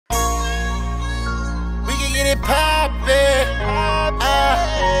it poppin'.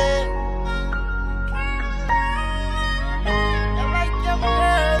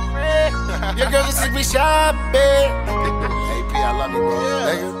 Your girl just took me shopping. AP, I love you, bro.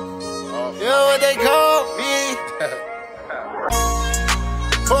 Thank you. You know what they call me?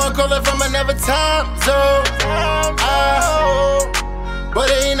 Phone calling from another time zone. But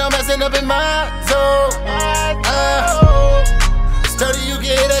there ain't no messing up in my zone. Sturdy, you can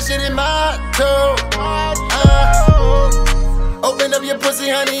hear that shit in my toe. Open up your pussy,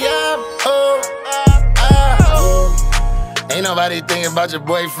 honey, ain't nobody thinking about your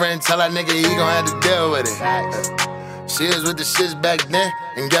boyfriend. Tell that nigga he gon' have to deal with it. She was with the shits back then,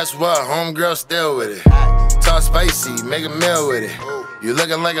 and guess what? Homegirl still with it. Talk spicy, make a meal with it. You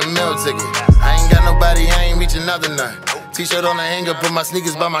looking like a meal ticket. I ain't got nobody, I ain't reaching nothing none. T-shirt on the hanger, put my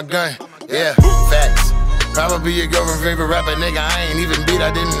sneakers by my gun. Yeah, facts. Probably your girlfriend favorite rapper, nigga. I ain't even beat,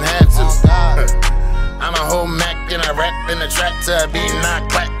 I didn't have to. I'm a whole Mac and I rap in the trap till I beat and I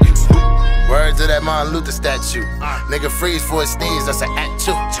clap you. Words of that Martin Luther statue. Nigga freeze for a sneeze, that's an at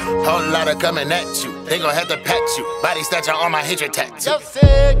you. Whole lot of coming at you. They gon' have to pat you. Body stature on my hatred tattoo.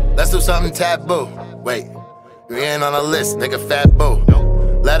 Let's do something taboo. Wait, you ain't on the list, nigga, fat boo.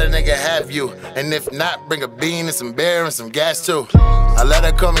 Let a nigga have you, and if not, bring a bean and some beer and some gas too. I let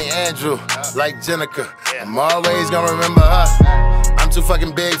her call me Andrew, like Jenica. I'm always gonna remember her. I'm too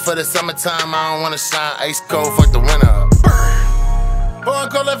fucking big for the summertime, I don't wanna shine. Ice cold, fuck the winter up. Phone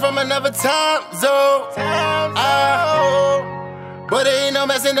calling from another time zone. But there ain't no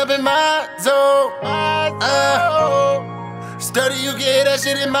messing up in my zone. Sturdy, you can hear that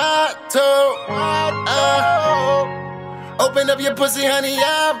shit in my toe. Open up your pussy, honey,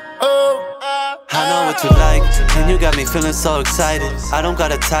 I know what you like, and you got me feeling so excited. I don't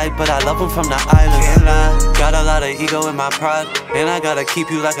got a type, but I love him from the island. And I got a lot of ego in my pride, and I gotta keep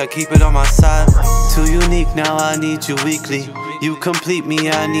you like I keep it on my side. Too unique, now I need you weekly. You complete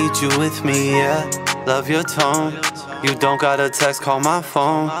me, I need you with me, yeah. Love your tone, you don't gotta text, call my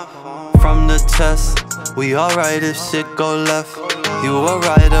phone. From the chest, we alright if shit go left. You a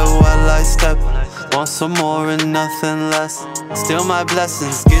rider while I step. Want some more and nothing less. Still my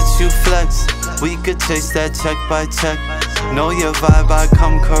blessings, get you flex. We could chase that check by check. Know your vibe, I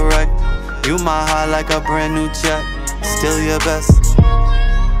come correct. You my high like a brand new jet. Still your best.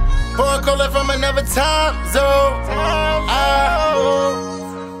 Phone calling from another time zone.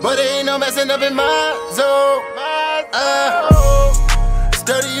 But there ain't no messing up in my zone.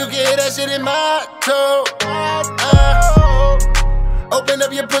 Sturdy, you can hear that shit in my toe. Open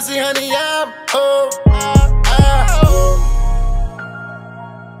up your pussy, honey, I'm